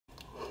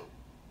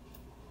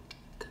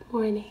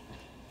Morning.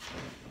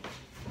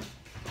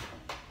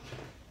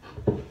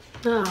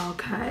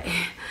 Okay.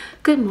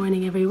 Good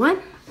morning, everyone.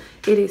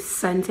 It is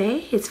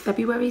Sunday. It's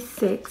February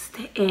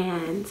 6th,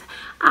 and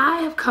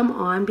I have come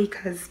on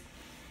because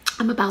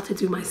I'm about to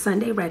do my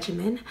Sunday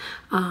regimen,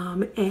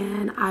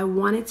 and I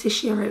wanted to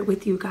share it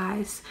with you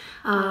guys.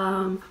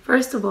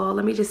 First of all,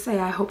 let me just say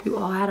I hope you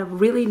all had a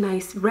really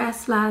nice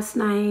rest last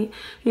night.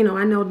 You know,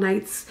 I know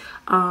nights,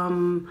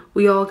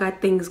 we all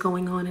got things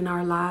going on in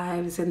our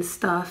lives and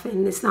stuff,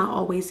 and it's not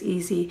always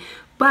easy.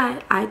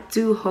 But I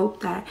do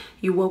hope that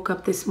you woke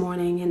up this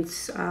morning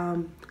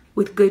and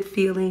with good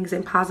feelings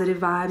and positive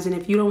vibes. And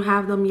if you don't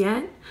have them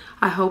yet,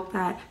 I hope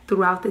that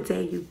throughout the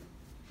day you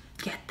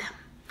get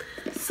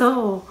them.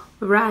 So,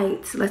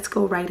 right, let's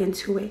go right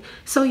into it.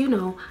 So, you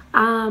know,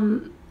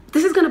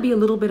 this is going to be a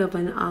little bit of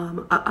an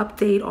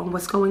update on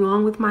what's going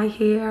on with my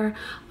hair,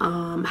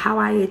 how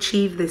I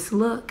achieve this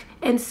look,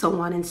 and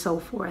so on and so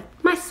forth.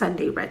 My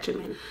Sunday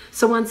regimen.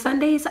 So on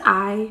Sundays,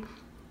 I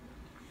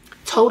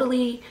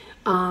totally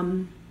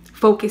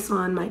focus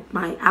on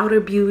my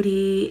outer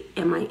beauty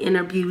and my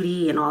inner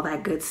beauty and all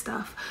that good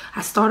stuff.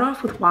 I start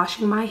off with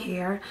washing my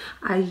hair.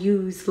 I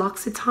use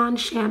L'Occitane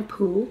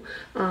shampoo.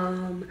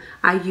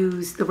 I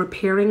use the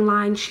Repairing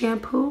Line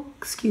shampoo.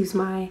 Excuse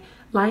my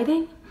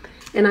lighting.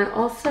 And I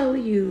also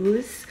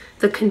use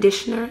the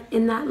conditioner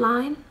in that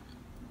line.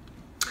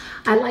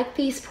 I like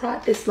this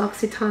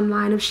L'Occitane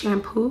line of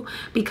shampoo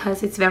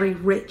because it's very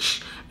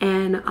rich,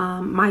 and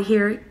my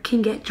hair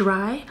can get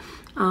dry.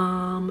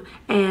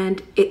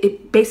 And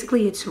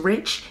basically it's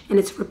rich and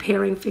it's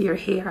repairing for your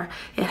hair.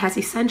 It has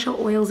essential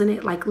oils in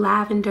it like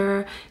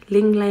lavender,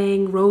 ylang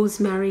ylang,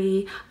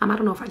 rosemary. I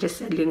don't know if I just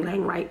said ylang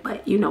ylang right,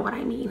 but you know what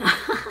I mean.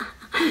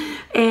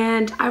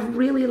 And I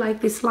really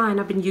like this line.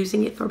 I've been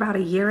using it for about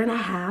 1.5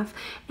 years,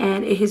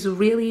 and it has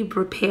really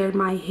repaired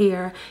my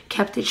hair,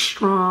 kept it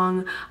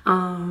strong,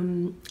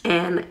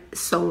 and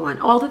so on.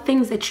 All the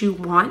things that you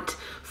want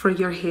for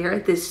your hair,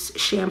 this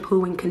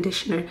shampoo and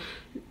conditioner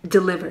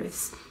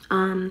delivers.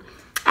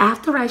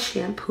 After I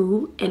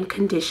shampoo and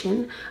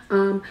condition,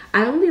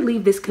 I only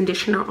leave this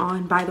conditioner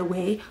on, by the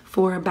way,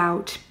 for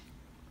about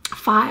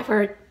 5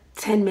 or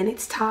 10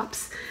 minutes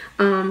tops,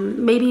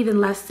 maybe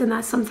even less than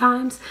that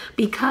sometimes,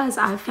 because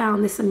I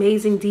found this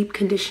amazing deep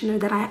conditioner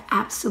that I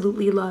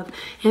absolutely love.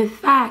 In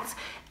fact,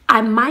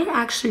 I might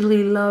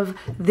actually love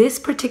this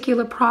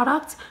particular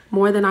product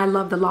more than I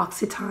love the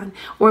L'Occitane,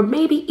 or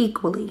maybe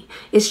equally.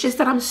 It's just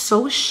that I'm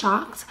so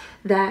shocked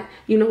that,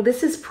 you know,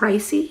 this is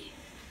pricey.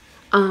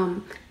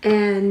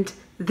 And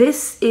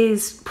this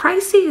is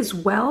pricey as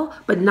well,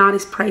 but not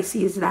as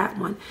pricey as that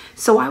one.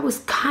 So I was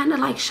kind of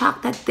like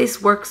shocked that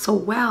this works so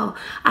well.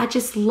 I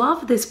just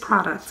love this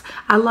product.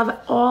 I love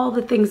all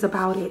the things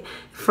about it,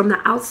 from the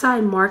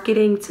outside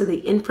marketing to the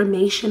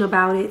information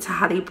about it, to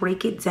how they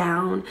break it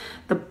down,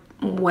 the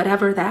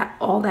whatever that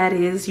all that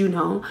is, you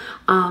know.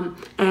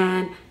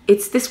 And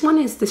this one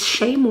is the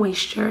Shea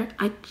Moisture.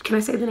 Can I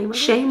say the name?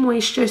 Shea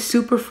Moisture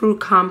Superfruit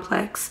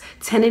Complex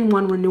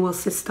 10-in-1 Renewal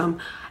System.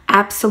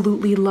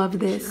 Absolutely love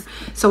this.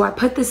 So I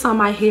put this on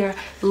my hair.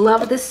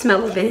 Love the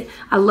smell of it.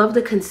 I love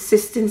the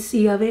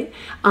consistency of it.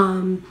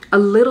 A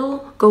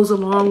little goes a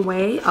long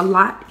way. A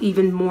lot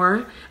even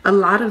more. A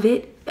lot of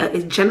it,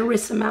 a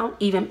generous amount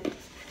even.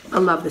 I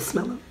love the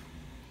smell of it.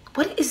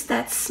 What is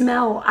that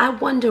smell? I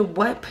wonder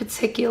what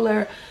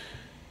particular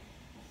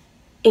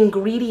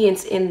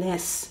ingredients in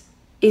this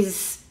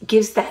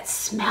gives that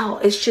smell.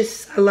 It's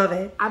just, I love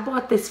it. I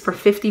bought this for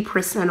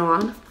 50%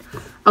 on,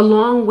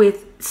 along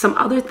with some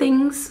other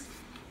things,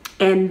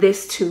 and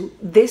this too.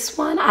 This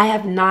one I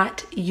have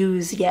not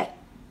used yet.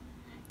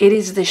 It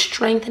is the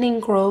Strengthening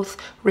Growth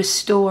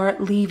Restore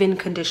Leave-In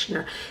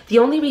Conditioner. The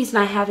only reason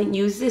I haven't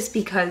used this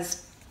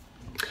because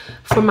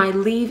for my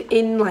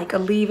leave-in, like a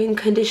leave-in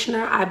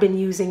conditioner, I've been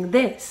using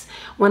this.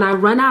 When I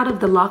run out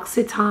of the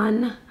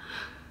L'Occitane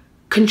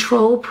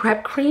Control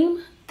Prep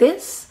Cream,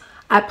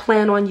 I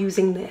plan on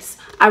using this.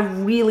 I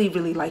really,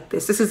 really like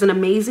this. This is an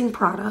amazing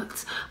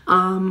product.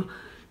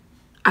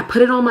 I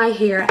put it on my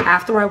hair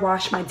after I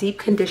wash my deep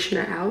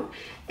conditioner out,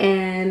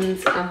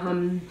 and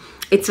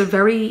it's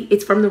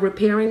from the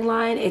Repairing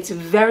Line. It's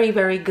very,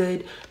 very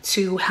good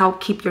to help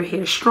keep your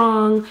hair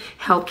strong,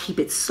 help keep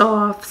it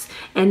soft,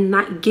 and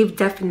not give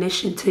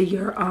definition to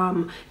your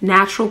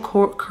natural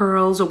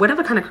curls or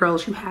whatever kind of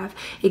curls you have.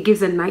 It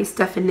gives a nice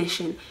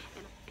definition.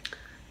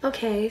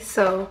 Okay,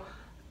 so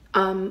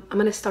I'm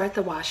gonna start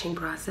the washing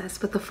process,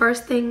 but the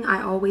first thing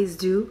I always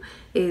do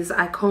is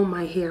I comb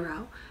my hair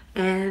out,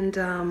 and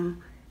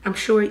I'm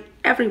sure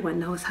everyone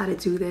knows how to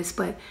do this,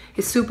 but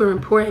it's super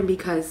important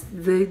because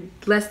the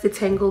less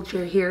detangled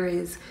your hair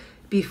is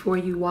before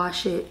you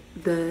wash it,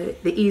 the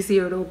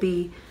easier it'll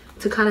be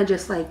to kind of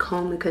just like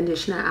comb the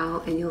conditioner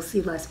out, and you'll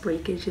see less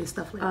breakage and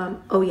stuff like that.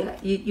 Oh yeah,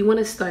 you want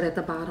to start at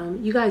the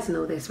bottom. You guys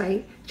know this,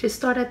 right? Just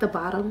start at the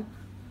bottom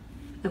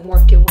and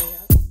work your way up.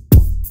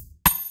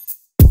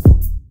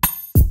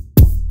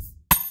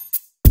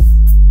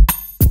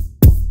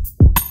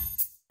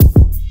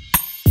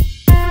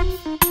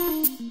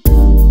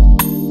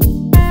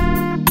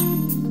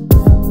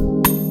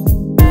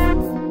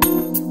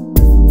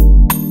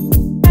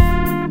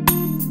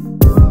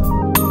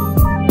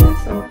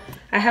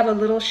 have a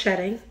little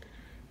shedding.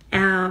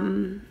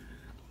 And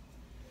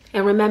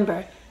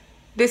remember,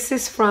 this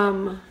is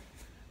from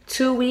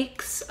 2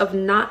 weeks of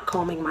not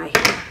combing my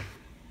hair.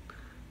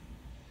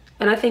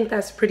 And I think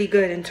that's pretty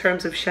good in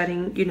terms of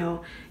shedding. You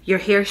know, your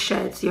hair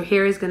sheds. Your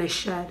hair is going to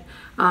shed.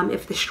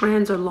 If the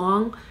strands are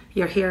long,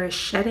 your hair is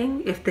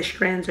shedding. If the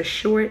strands are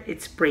short,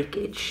 it's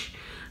breakage.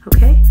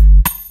 Okay?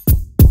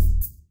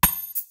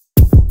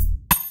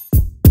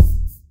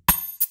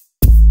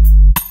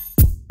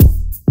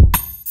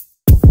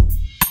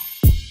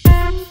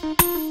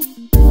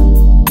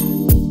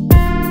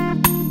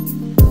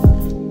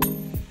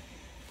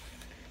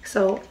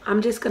 So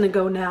I'm just going to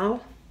go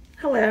now.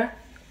 Hello.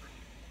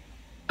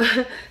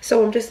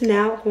 So I'm just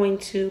now going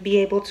to be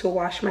able to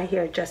wash my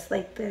hair just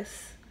like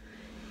this.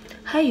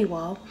 Hi you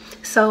all.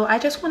 So I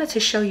just wanted to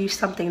show you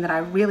something that I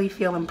really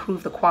feel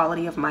improved the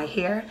quality of my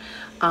hair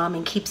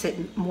and keeps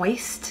it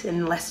moist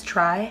and less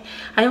dry.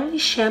 I only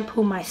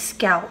shampoo my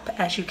scalp,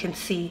 as you can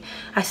see.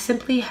 I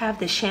simply have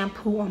the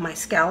shampoo on my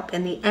scalp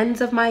and the ends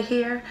of my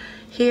hair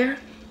here.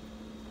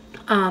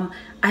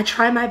 I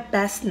try my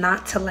best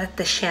not to let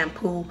the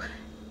shampoo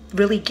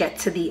really get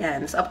to the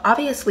ends.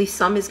 Obviously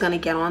some is going to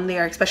get on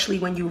there, especially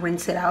when you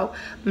rinse it out.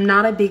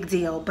 Not a big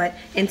deal, but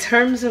in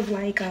terms of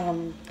like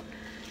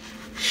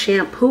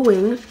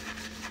shampooing,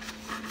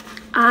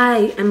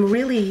 I am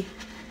really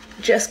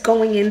just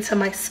going into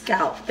my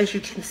scalp, as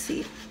you can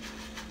see.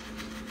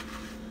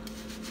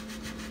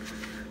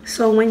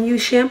 So when you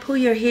shampoo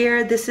your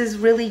hair, this is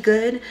really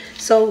good.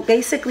 So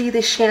basically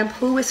the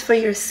shampoo is for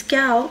your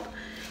scalp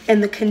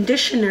and the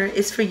conditioner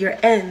is for your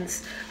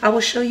ends. I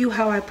will show you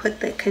how I put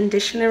the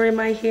conditioner in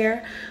my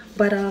hair,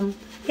 but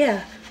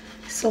yeah,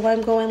 so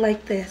I'm going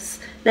like this.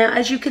 Now,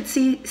 as you can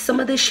see, some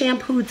of the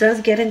shampoo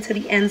does get into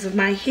the ends of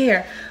my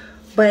hair,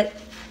 but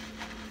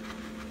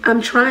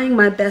I'm trying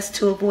my best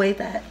to avoid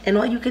that, and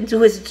all you can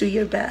do is do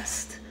your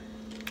best.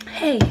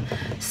 Hey,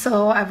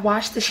 so I've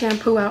washed the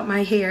shampoo out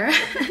my hair,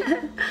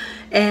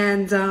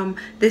 and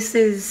this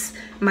is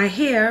my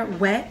hair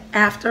wet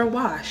after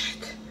washed.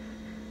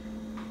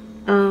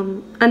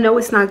 I know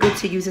it's not good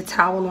to use a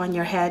towel on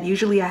your head.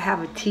 Usually I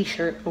have a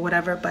t-shirt or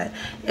whatever, but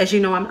as you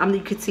know,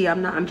 you could see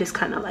I'm just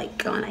kind of like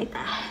going like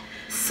that.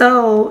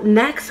 So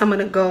next I'm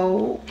gonna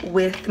go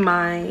with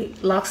my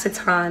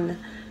L'Occitane.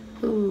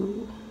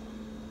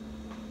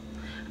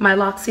 My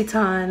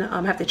L'Occitane,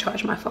 I have to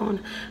charge my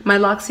phone. My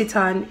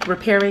L'Occitane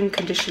repairing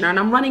conditioner, and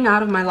I'm running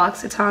out of my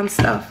L'Occitane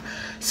stuff.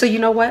 So you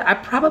know what?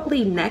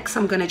 Next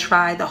I'm gonna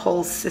try the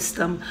whole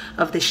system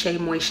of the Shea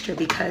Moisture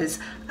because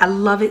I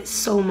love it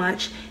so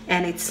much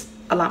and it's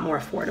a lot more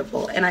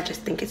affordable, and I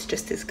just think it's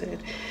just as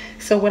good.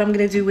 So what I'm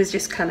gonna do is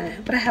just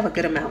but I have a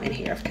good amount in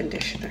here of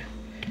conditioner.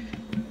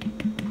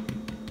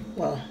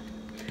 Well,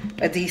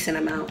 a decent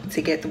amount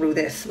to get through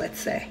this, let's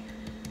say.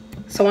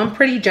 So I'm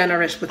pretty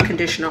generous with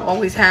conditioner,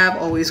 always have,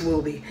 always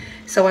will be.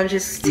 So I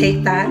just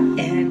take that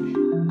and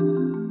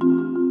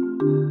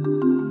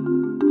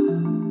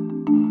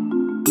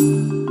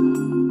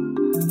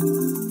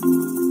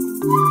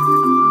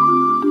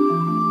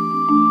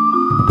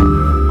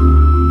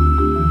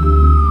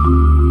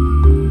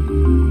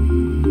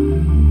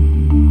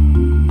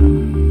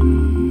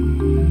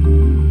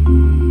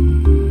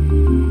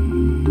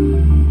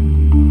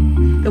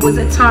there was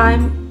a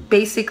time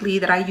basically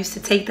that I used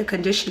to take the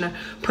conditioner,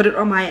 put it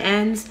on my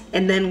ends,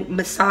 and then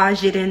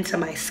massage it into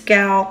my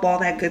scalp, all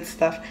that good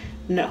stuff.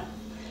 No.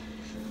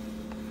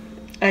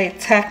 I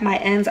attack my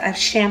ends. I've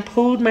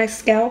shampooed my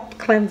scalp,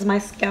 cleansed my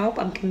scalp.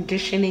 I'm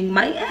conditioning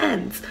my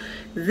ends.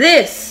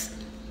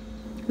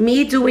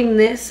 Me doing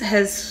this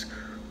has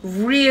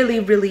really,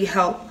 really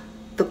helped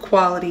the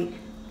quality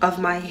of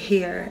my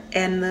hair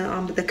and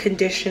the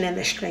condition and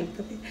the strength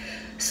of it.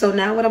 So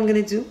now what I'm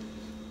gonna do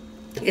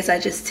is I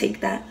just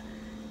take that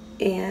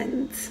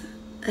and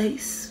I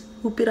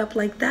swoop it up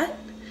like that.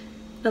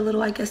 A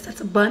little, I guess that's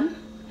a bun.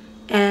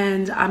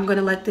 And I'm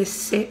gonna let this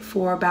sit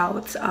for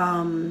about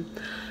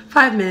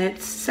 5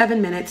 minutes,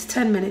 7 minutes,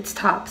 10 minutes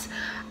tops.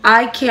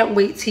 I can't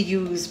wait to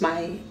use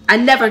I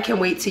never can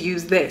wait to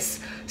use this.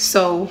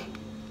 So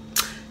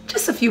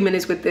just a few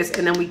minutes with this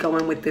and then we go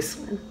in with this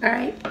one. All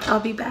right, I'll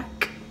be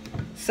back.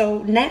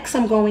 So next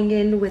I'm going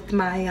in with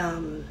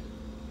my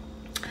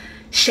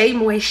Shea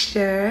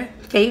Moisture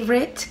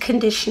favorite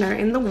conditioner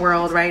in the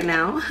world right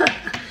now.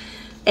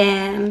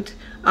 And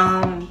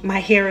my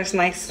hair is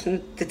nice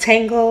and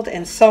detangled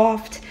and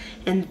soft,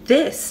 and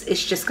this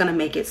is just gonna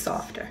make it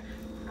softer.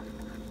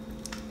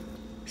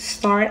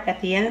 Start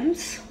at the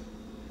ends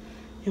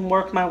and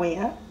work my way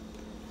up.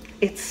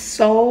 It's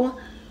so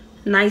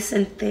nice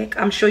and thick.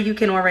 I'm sure you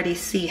can already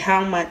see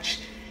how much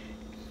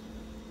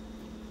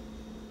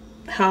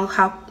how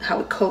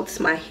it coats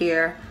my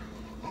hair.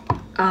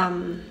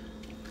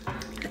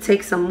 I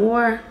take some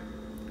more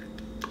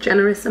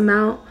generous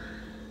amount,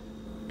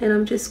 and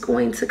I'm just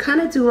going to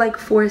kind of do like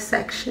 4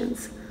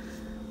 sections.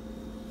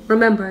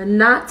 Remember,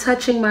 not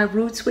touching my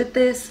roots with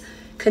this.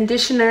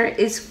 Conditioner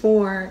is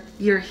for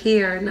your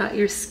hair, not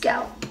your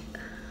scalp.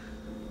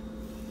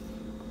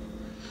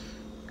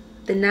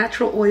 The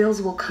natural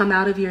oils will come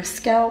out of your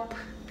scalp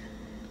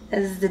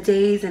as the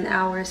days and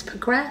hours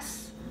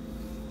progress.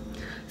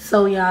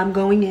 So yeah, I'm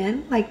going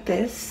in like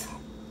this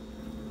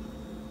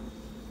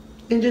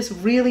and just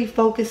really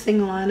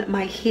focusing on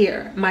my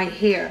hair,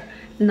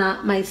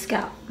 not my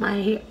scalp, my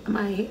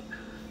hair.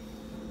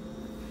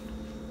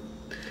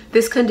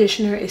 This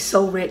conditioner is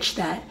so rich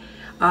that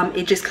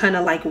it just kind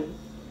of like,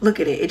 look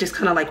at it, it just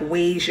kind of like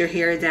weighs your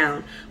hair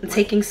down. I'm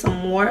taking some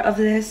more of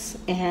this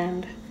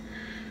and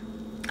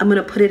I'm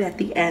gonna put it at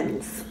the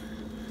ends.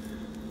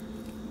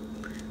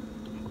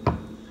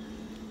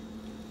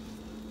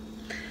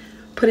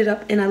 Put it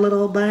up in a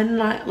little bun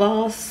like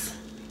loss.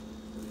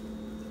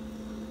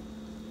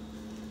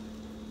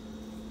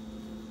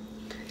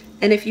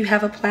 And if you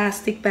have a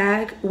plastic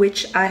bag,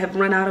 which I have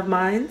run out of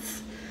mine,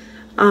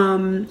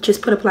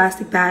 just put a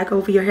plastic bag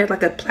over your head,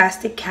 like a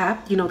plastic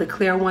cap, you know, the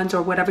clear ones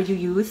or whatever you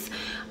use.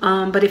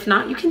 But if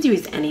not, you can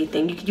use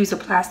anything. You could use a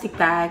plastic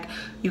bag,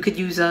 you could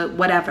use a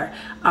whatever.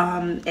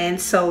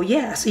 And so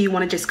yeah, so you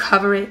want to just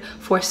cover it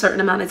for a certain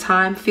amount of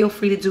time. Feel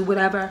free to do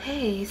whatever.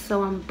 Hey,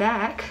 so I'm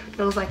back.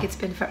 Feels like it's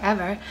been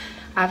forever.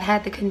 I've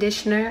had the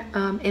conditioner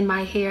in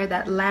my hair,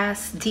 that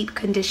last deep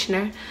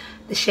conditioner,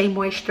 the Shea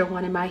Moisture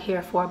one in my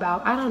hair for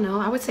about, I don't know,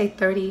 I would say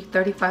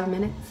 30-35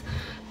 minutes.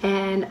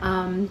 And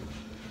I'm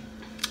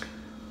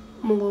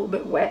a little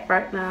bit wet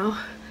right now.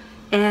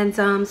 And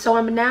so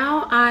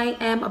I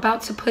am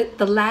about to put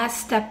the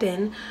last step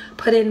in,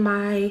 put in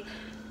my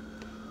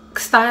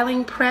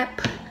styling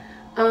prep,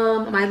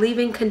 my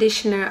leave-in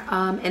conditioner,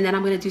 and then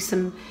I'm gonna do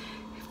some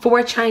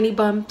 4 shiny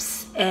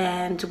bumps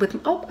and with,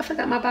 oh, I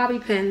forgot my bobby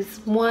pins.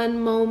 One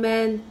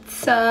moment.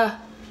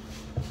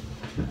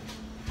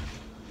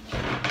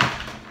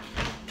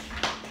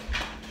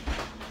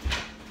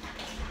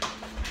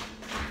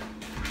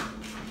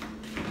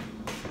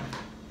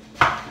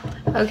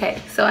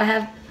 Okay, so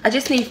I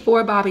just need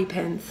 4 bobby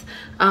pins.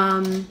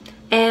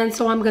 And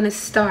so I'm gonna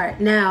start.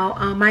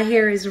 Now, my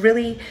hair is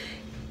really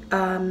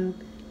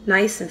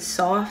nice and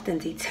soft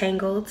and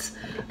detangled.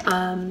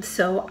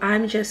 So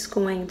I'm just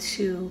going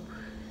to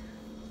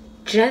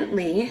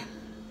gently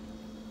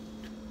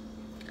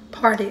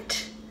part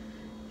it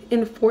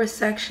in 4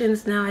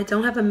 sections. Now, I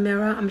don't have a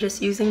mirror. I'm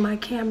just using my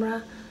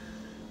camera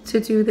to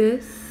do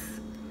this.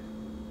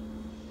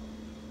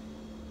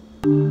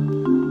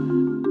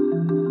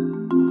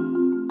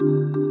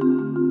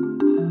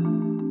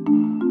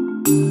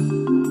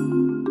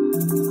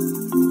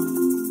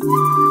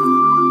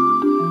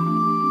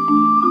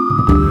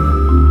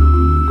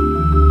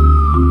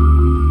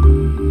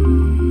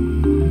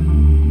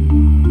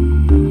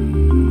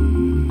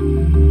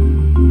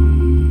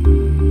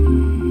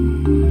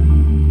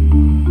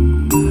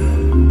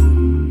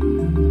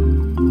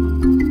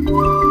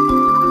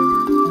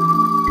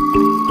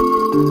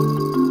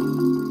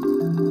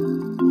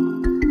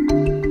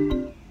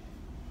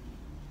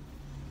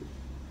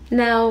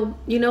 Now,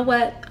 you know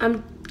what?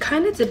 I'm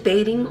kind of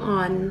debating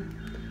on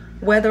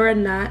whether or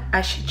not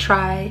I should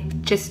try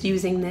just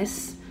using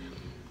this.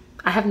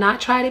 I have not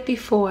tried it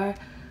before.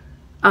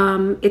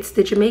 It's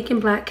the Jamaican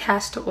Black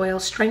Castor Oil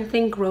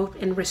Strengthen, Growth,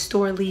 and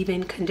Restore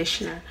Leave-In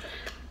Conditioner.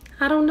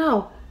 I don't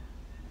know.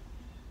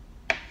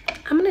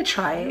 I'm gonna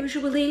try it.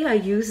 Usually I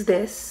use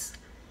this,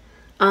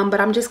 but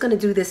I'm just gonna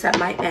do this at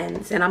my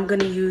ends, and I'm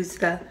gonna use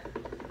the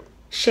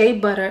Shea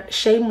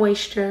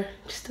Moisture,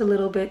 just a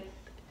little bit.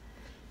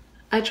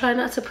 I try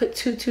not to put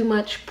too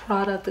much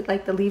product,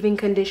 like the leave-in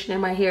conditioner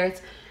in my hair.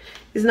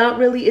 It's not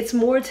really, it's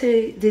more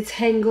to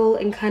detangle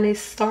and kind of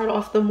start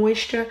off the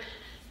moisture.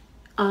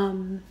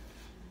 I'm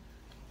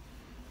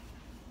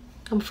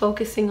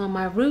focusing on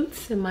my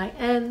roots and my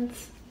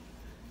ends.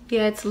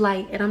 Yeah, it's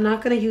light, and I'm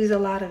not gonna use a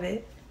lot of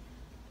it.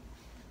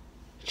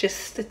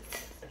 Just a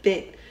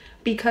bit,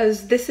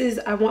 because this is,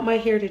 I want my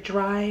hair to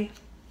dry.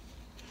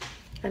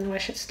 I know I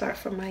should start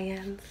from my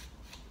ends.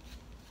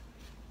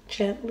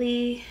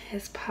 Gently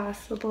as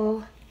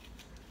possible.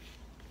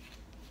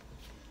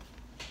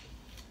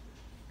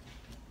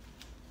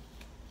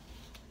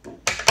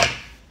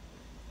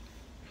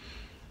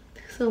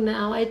 So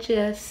now I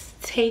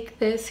just take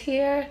this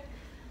here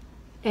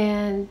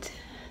and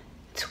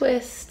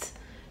twist,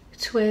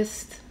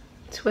 twist,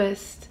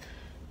 twist,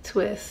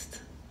 twist,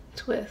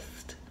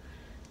 twist,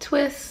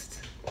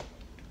 twist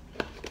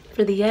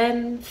for the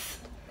ends.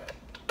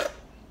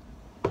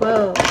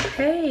 Whoa,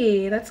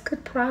 hey, that's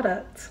good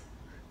product.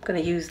 I'm gonna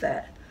use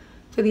that.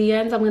 For the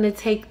ends, I'm gonna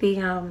take the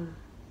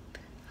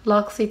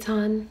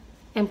L'Occitane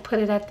and put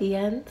it at the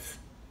ends.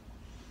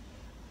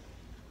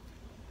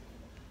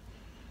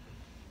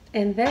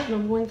 And then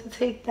I'm going to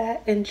take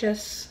that and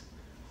just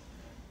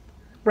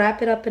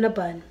wrap it up in a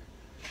bun.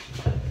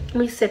 Let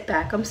me sit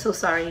back. I'm so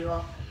sorry, you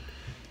all.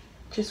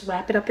 Just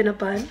wrap it up in a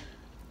bun.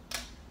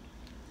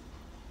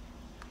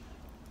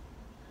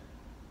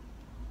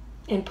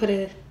 And put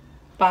a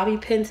bobby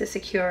pin to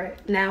secure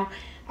it. Now,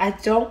 I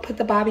don't put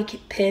the bobby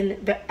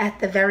pin at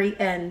the very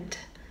end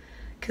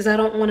because I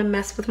don't want to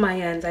mess with my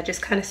ends. I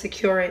just kind of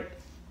secure it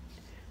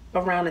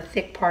around a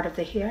thick part of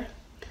the hair.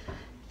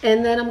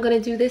 And then I'm going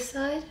to do this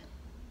side.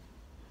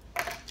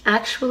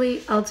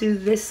 Actually, I'll do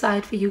this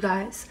side for you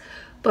guys.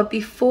 But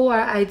before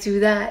I do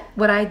that,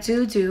 what I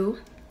do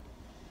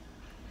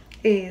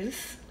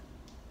is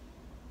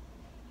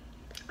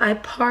I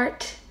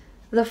part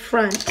the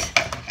front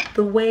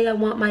the way I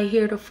want my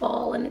hair to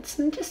fall, and it's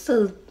just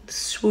a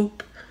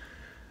swoop.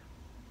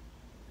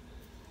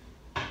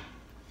 I'm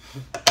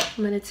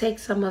going to take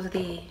some of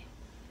the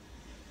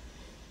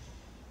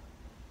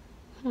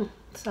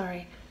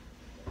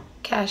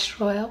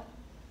castor oil.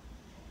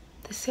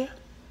 This here,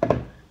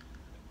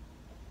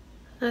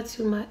 not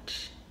too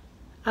much.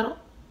 I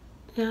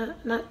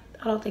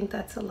don't think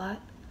that's a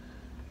lot.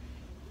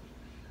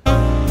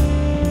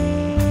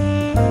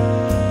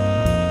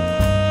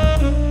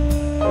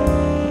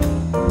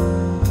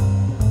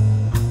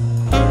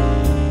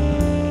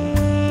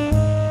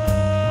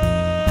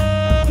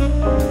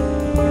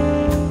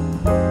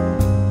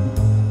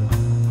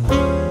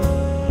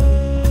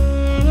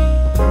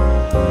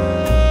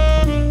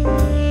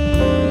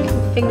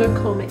 Finger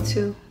comb it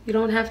too. You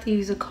don't have to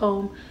use a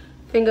comb.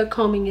 Finger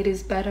combing it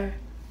is better,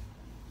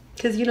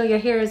 because you know your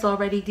hair is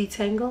already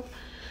detangled.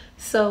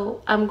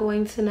 So I'm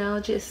going to now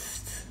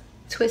just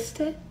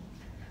twist it,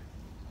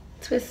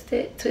 twist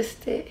it,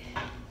 twist it.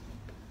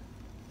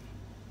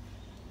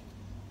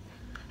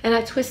 And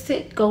I twist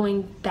it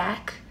going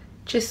back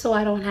just so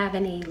I don't have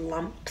any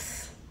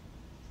lumps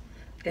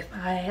if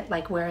I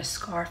like wear a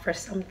scarf or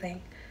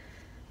something.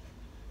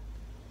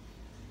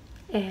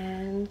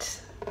 And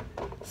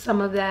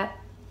some of that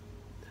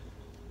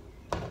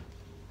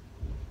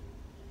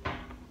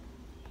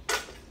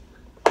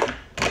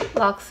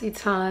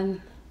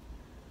L'Occitane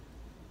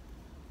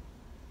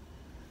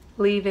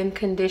leave-in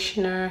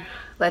conditioner,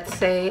 let's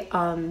say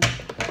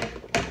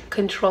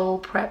control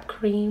prep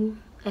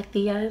cream at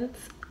the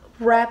ends,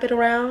 wrap it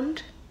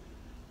around.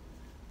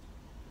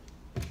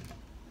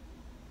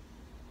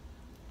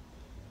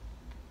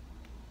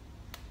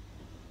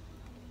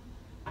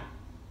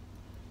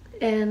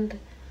 And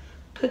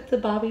put the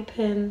bobby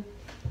pin,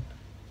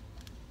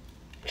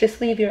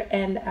 just leave your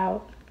end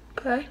out,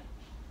 okay?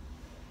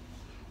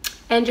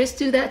 And just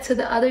do that to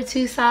the other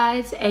two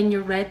sides and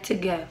you're ready to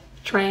go,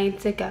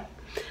 trained to go,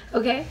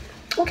 okay?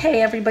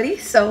 Okay, everybody,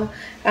 so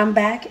I'm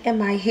back and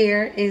my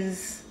hair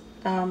is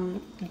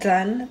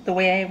done the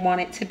way I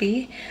want it to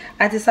be.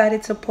 I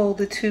decided to pull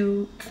the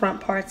two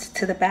front parts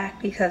to the back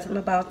because I'm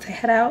about to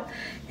head out,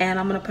 and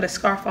I'm gonna put a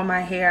scarf on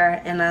my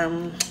hair and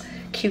a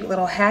cute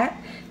little hat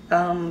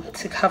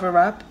to cover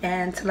up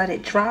and to let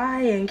it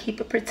dry and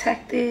keep it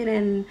protected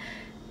and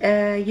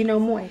you know,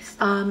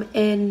 moist.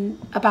 In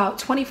about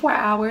 24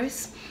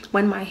 hours,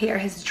 when my hair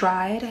has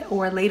dried,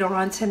 or later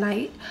on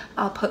tonight,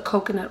 I'll put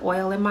coconut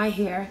oil in my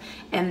hair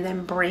and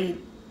then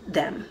braid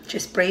them.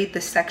 Just braid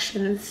the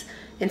sections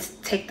and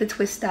take the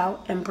twist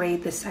out and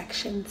braid the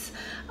sections.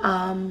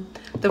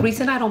 The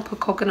reason I don't put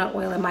coconut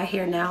oil in my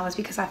hair now is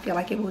because I feel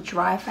like it will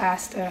dry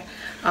faster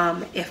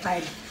if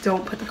I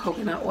don't put the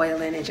coconut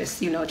oil in and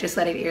just, you know, just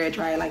let it air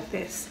dry like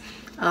this.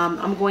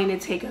 I'm going to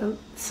take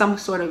some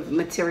sort of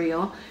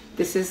material.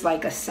 This is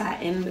like a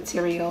satin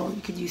material.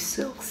 You could use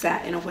silk,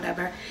 satin, or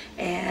whatever.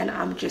 And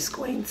I'm just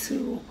going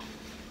to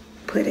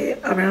put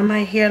it around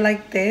my hair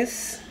like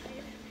this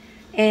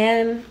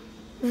and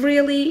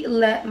really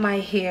let my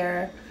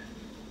hair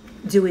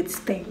do its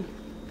thing.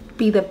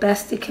 Be the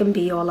best it can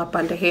be all up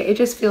under here. It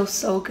just feels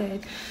so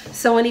good.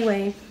 So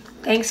anyway,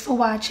 thanks for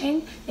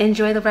watching.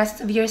 Enjoy the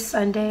rest of your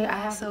Sunday.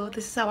 So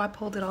this is how I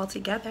pulled it all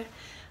together.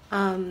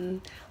 I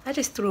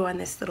just threw on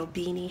this little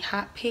beanie,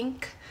 hot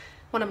pink.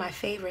 One of my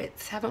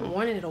favorites. Haven't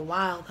worn it in a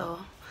while though.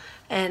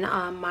 And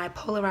my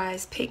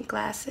polarized pink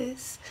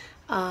glasses.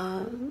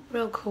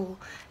 Real cool.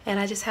 And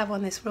I just have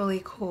on this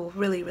really cool,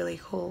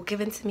 really cool,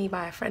 given to me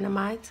by a friend of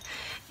mine.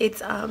 It's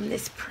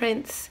this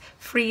Prince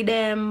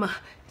Freedom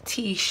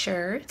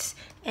t-shirt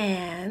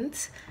and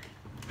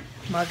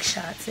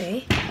mugshots,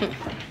 eh?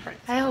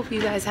 I hope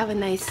you guys have a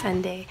nice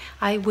Sunday.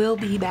 I will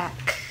be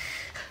back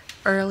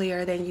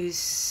earlier than you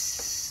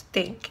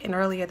think and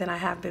earlier than I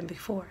have been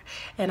before.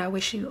 And I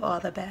wish you all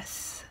the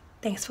best.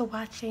 Thanks for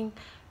watching.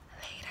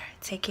 Later.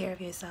 Take care of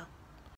yourself.